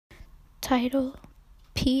Title: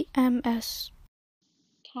 PMS.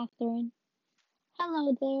 Catherine.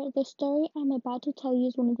 Hello there. The story I'm about to tell you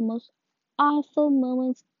is one of the most awful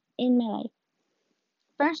moments in my life.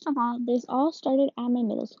 First of all, this all started at my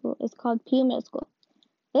middle school. It's called Peel Middle School.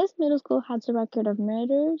 This middle school has a record of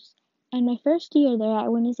murders, and my first year there, I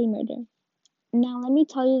witnessed a murder. Now, let me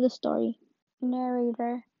tell you the story.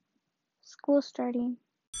 Narrator. School starting.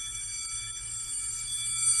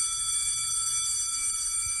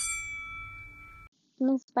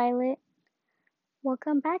 Miss Violet.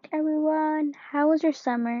 Welcome back, everyone. How was your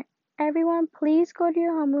summer? Everyone, please go to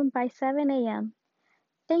your homeroom by 7 a.m.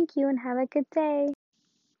 Thank you and have a good day.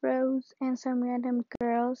 Rose and some random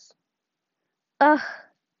girls. Ugh,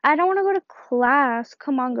 I don't want to go to class.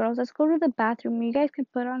 Come on, girls, let's go to the bathroom. You guys can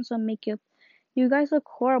put on some makeup. You guys look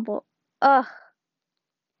horrible. Ugh.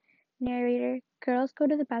 Narrator. Girls go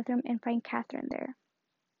to the bathroom and find Catherine there.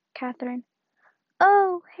 Catherine.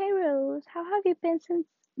 Oh, hey Rose. How have you been since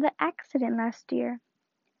the accident last year?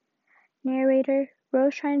 Narrator.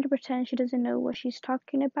 Rose, trying to pretend she doesn't know what she's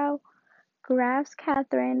talking about, grabs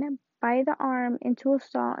Catherine by the arm into a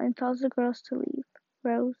stall and tells the girls to leave.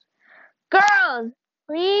 Rose. Girls!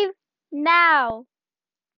 Leave now!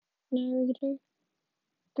 Narrator.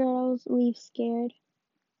 Girls leave scared.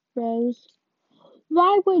 Rose.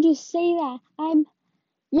 Why would you say that?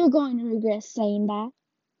 You're going to regret saying that.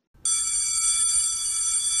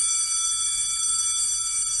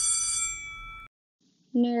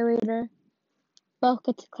 Narrator. Both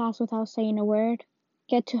get to class without saying a word.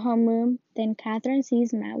 Get to homeroom. Then Catherine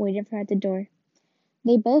sees Matt waiting for her at the door.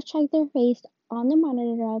 They both check their face on the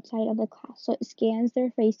monitor outside of the class, so it scans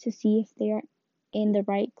their face to see if they are in the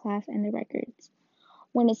right class and the records.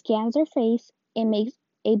 When it scans their face, it makes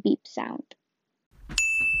a beep sound.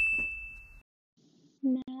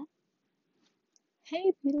 Matt.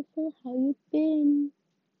 Hey, beautiful, how you been?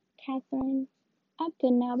 Catherine. I'm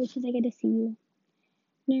good now because I get to see you.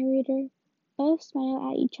 Narrator. Both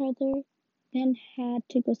smile at each other, then had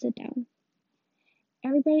to go sit down.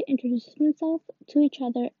 Everybody introduces themselves to each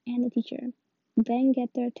other and the teacher, then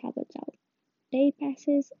get their tablets out. Day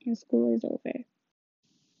passes and school is over.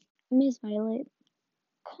 Miss Violet.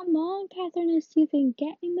 Come on, Catherine and Stephen,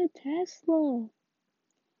 get in the Tesla.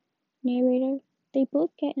 Narrator. They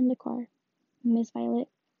both get in the car. Miss Violet.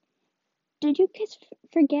 Did you kids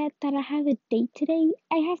forget that I have a date today?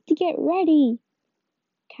 I have to get ready.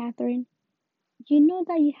 Catherine. You know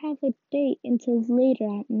that you have a date until later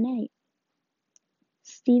at night.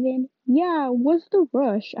 Stephen. Yeah, what's the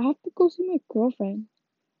rush? I have to go see my girlfriend.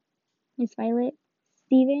 Miss Violet.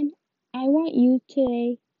 Stephen, I want you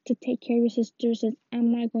today to take care of your sister since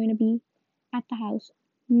I'm not going to be at the house.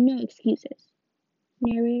 No excuses.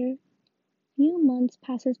 Narrator. Few months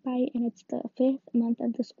passes by and it's the 5th month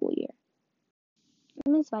of the school year.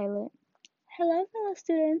 Miss Violet. Hello, fellow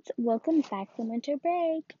students. Welcome back from winter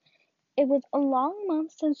break. It was a long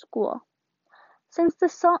month since school. Since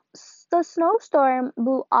the snowstorm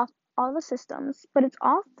blew off all the systems, but it's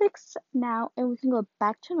all fixed now and we can go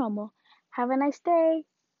back to normal. Have a nice day.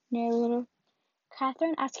 Narrator.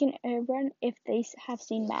 Catherine asking everyone if they have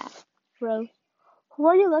seen Matt. Rose. Who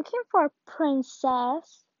are you looking for,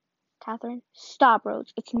 princess? Catherine. Stop,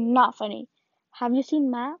 Rose. It's not funny. Have you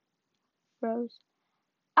seen Matt? Rose.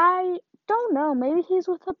 I don't know. Maybe he's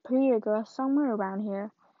with a prettier girl somewhere around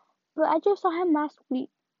here. But I just saw him last week.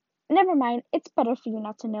 Never mind. It's better for you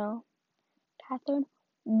not to know. Catherine.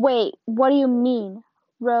 Wait, what do you mean?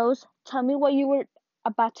 Rose, tell me what you were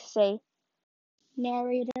about to say.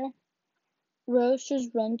 Narrator. Rose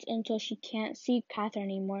just runs until she can't see Catherine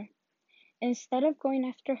anymore. Instead of going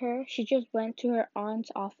after her, she just went to her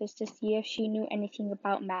aunt's office to see if she knew anything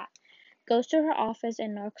about Matt. Goes to her office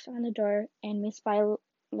and knocks on the door, and Miss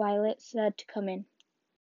Violet said to come in.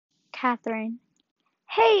 Catherine.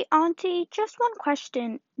 Hey, Auntie, just one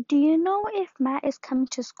question. Do you know if Matt is coming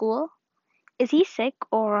to school? Is he sick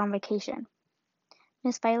or on vacation?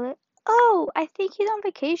 Miss Violet. Oh, I think he's on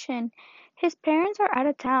vacation. His parents are out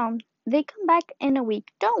of town. They come back in a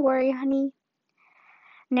week. Don't worry, honey.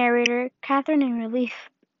 Narrator. Catherine in relief.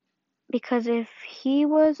 Because if he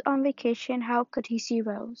was on vacation, how could he see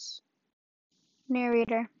Rose?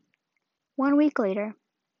 Narrator. 1 week later.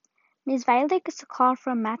 Miss Violet gets a call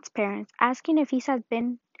from Matt's parents asking if he has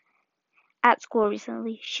been at school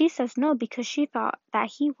recently. She says no because she thought that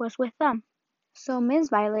he was with them. So Miss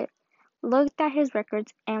Violet looked at his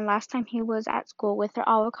records and last time he was at school with her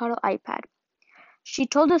avocado iPad. She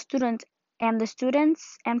told the students and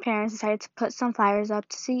parents decided to put some flyers up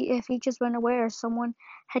to see if he just ran away or someone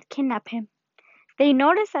had kidnapped him. They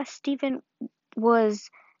noticed that Stephen was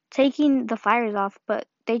taking the flyers off, but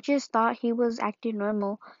they just thought he was acting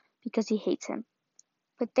normal, because he hates him.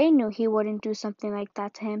 But they knew he wouldn't do something like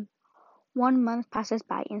that to him. 1 month passes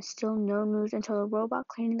by and still no news until a robot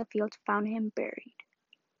cleaning the fields found him buried.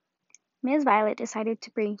 Miss Violet decided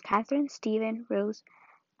to bring Catherine, Stephen, Rose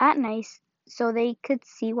at night so they could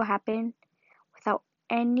see what happened without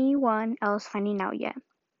anyone else finding out yet.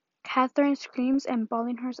 Catherine screams and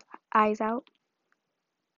bawling her eyes out.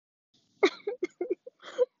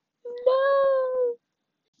 No!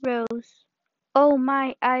 Rose. Oh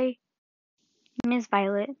my, Miss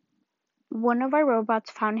Violet. One of our robots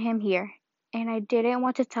found him here, and I didn't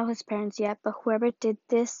want to tell his parents yet, but whoever did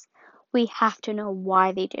this, we have to know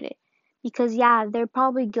why they did it. Because yeah, they're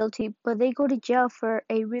probably guilty, but they go to jail for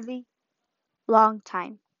a really long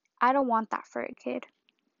time. I don't want that for a kid.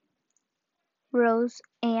 Rose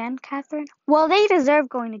and Catherine? Well, they deserve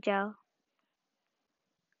going to jail.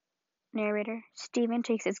 Narrator. Stephen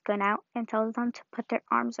takes his gun out and tells them to put their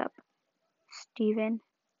arms up. Stephen.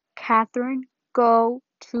 Catherine, go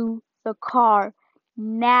to the car.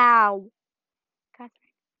 Now.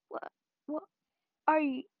 Catherine. What are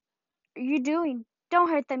you doing? Don't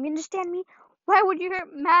hurt them, you understand me? Why would you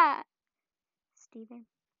hurt Matt? Stephen.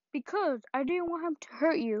 Because I didn't want him to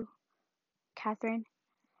hurt you. Catherine.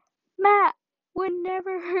 Matt would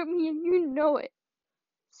never hurt me and you know it.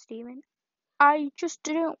 Stephen. I just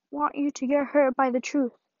didn't want you to get hurt by the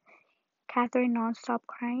truth. Catherine non-stop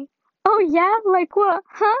crying. Oh yeah? Like what?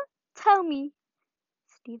 Huh? Tell me.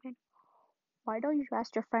 Stephen. Why don't you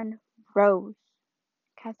ask your friend Rose?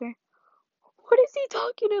 Catherine. What is he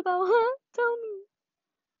talking about, huh? Tell me.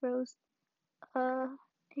 Rose.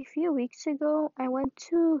 A few weeks ago, I went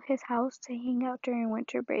to his house to hang out during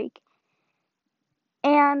winter break.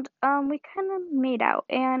 And, we kind of made out.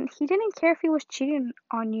 And he didn't care if he was cheating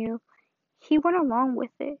on you. He went along with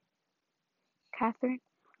it. Catherine.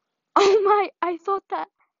 Oh my, I thought that.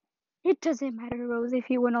 It doesn't matter, Rose, if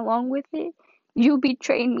he went along with it. You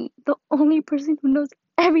betrayed me, the only person who knows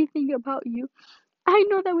everything about you. I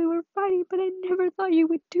know that we were fighting, but I never thought you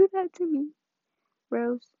would do that to me.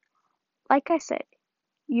 Rose. Like I said,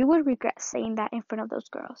 you would regret saying that in front of those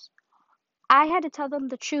girls. I had to tell them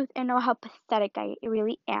the truth and know how pathetic I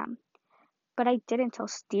really am. But I didn't tell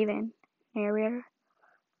Stephen. Narrator.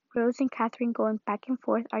 Rose and Catherine going back and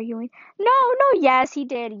forth arguing. No, yes, he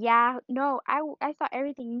did. Yeah, no, I thought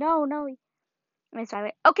everything. No. Miss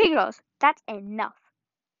Violet. Okay, girls, that's enough.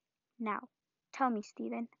 Now, tell me,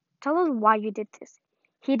 Stephen. Tell us why you did this.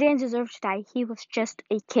 He didn't deserve to die. He was just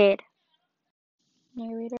a kid.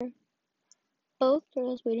 Narrator. Both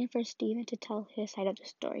girls waiting for Stephen to tell his side of the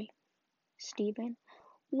story. Stephen.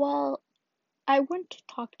 Well, I went to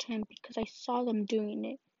talk to him because I saw them doing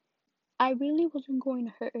it. I really wasn't going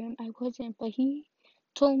to hurt him. I wasn't, but he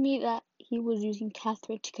told me that he was using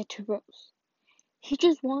Catherine to get to Rose. He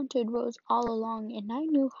just wanted Rose all along, and I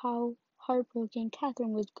knew how heartbroken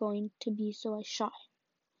Catherine was going to be, so I shot him.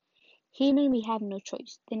 He made me have no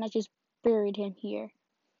choice. Then I just buried him here.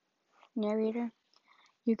 Narrator.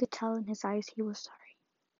 You could tell in his eyes he was sorry.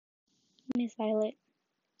 Miss Violet.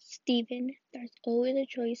 Stephen, there's always a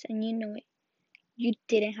choice and you know it. You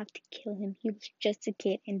didn't have to kill him. He was just a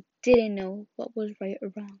kid and didn't know what was right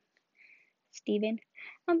or wrong. Stephen.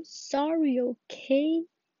 I'm sorry, okay?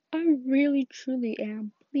 I really truly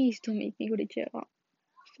am. Please don't make me go to jail.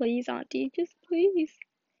 Please, Auntie, just please.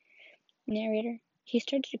 Narrator. He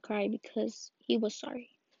started to cry because he was sorry.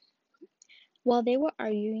 While they were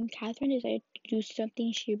arguing, Catherine decided to do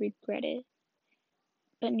something she regretted,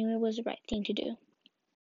 but knew it was the right thing to do.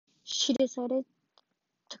 She decided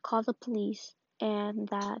to call the police and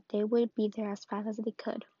that they would be there as fast as they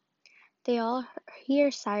could. They all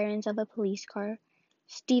hear sirens of a police car.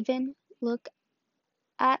 Stephen looked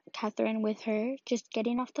at Catherine with her just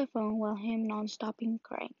getting off the phone while him non-stopping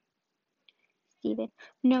crying. Stephen.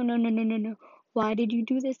 No. Why did you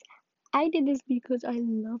do this? I did this because I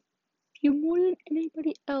love you more than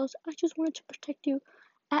anybody else. I just wanted to protect you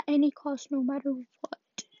at any cost, no matter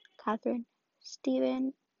what. Catherine.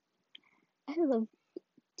 Stephen. I love you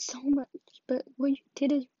so much, but what you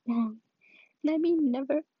did is wrong. Let me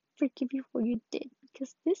never forgive you for what you did,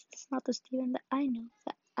 because this is not the Stephen that I know,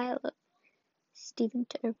 that I love. Stephen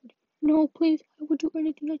to everybody. No, please, I would do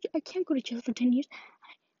anything like you. I can't go to jail for 10 years.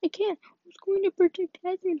 I can't. Who's going to protect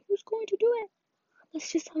Catherine? Who's going to do it?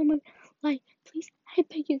 Let's just tell him, like, please, I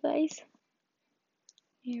beg you guys.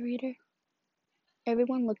 Narrator.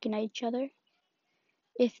 Everyone looking at each other.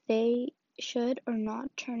 If they should or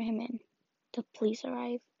not turn him in. The police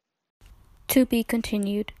arrive. To be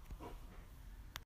continued.